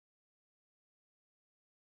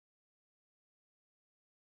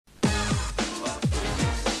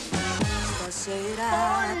sera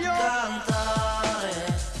cantare.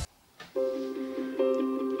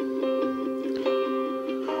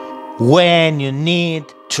 When you need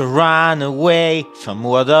to run away from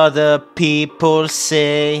what other people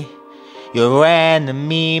say, your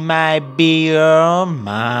enemy might be your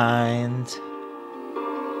mind.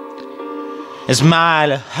 A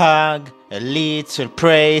smile, a hug, a little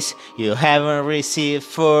praise you haven't received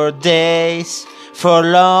for days. For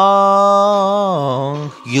long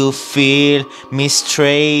you feel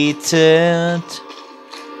mistreated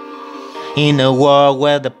in a world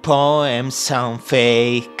where the poems sound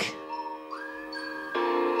fake,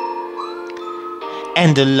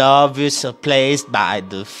 and the love is replaced by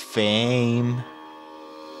the fame.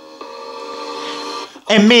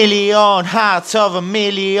 A million hearts of a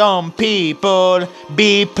million people,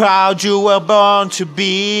 be proud you were born to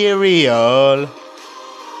be real.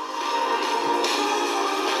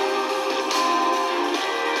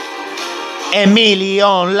 A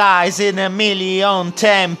million lies in a million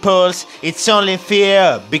temples, it's only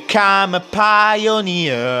fear, become a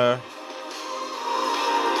pioneer.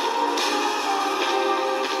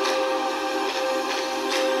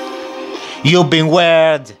 You've been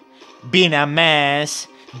weird, been a mess,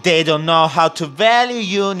 they don't know how to value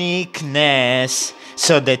uniqueness,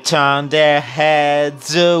 so they turn their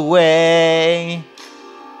heads away.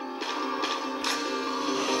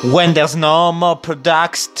 When there's no more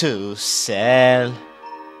products to sell,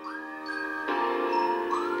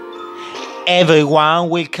 everyone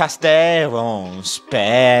will cast their own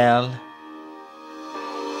spell.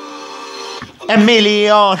 A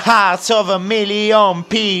million hearts of a million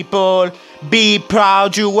people, be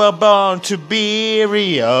proud you were born to be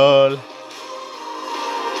real.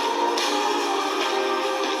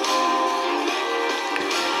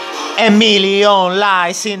 A million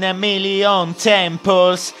lies in a million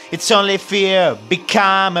temples, it's only fear,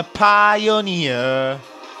 become a pioneer.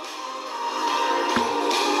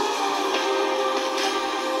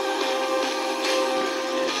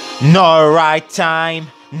 No right time,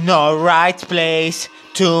 no right place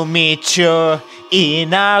to meet your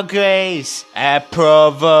inner grace.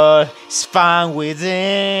 Approval is found within.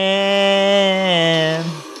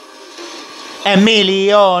 A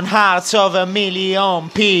million hearts of a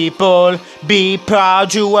million people, be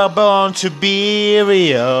proud you were born to be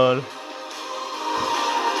real.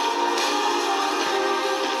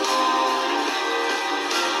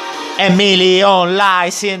 A million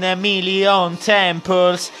lies in a million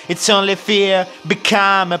temples, it's only fear,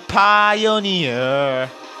 become a pioneer.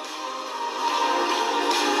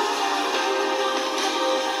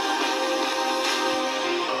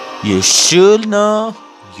 You should know,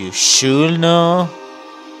 you should know,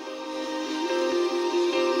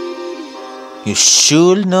 you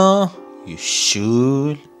should know, you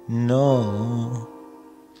should know.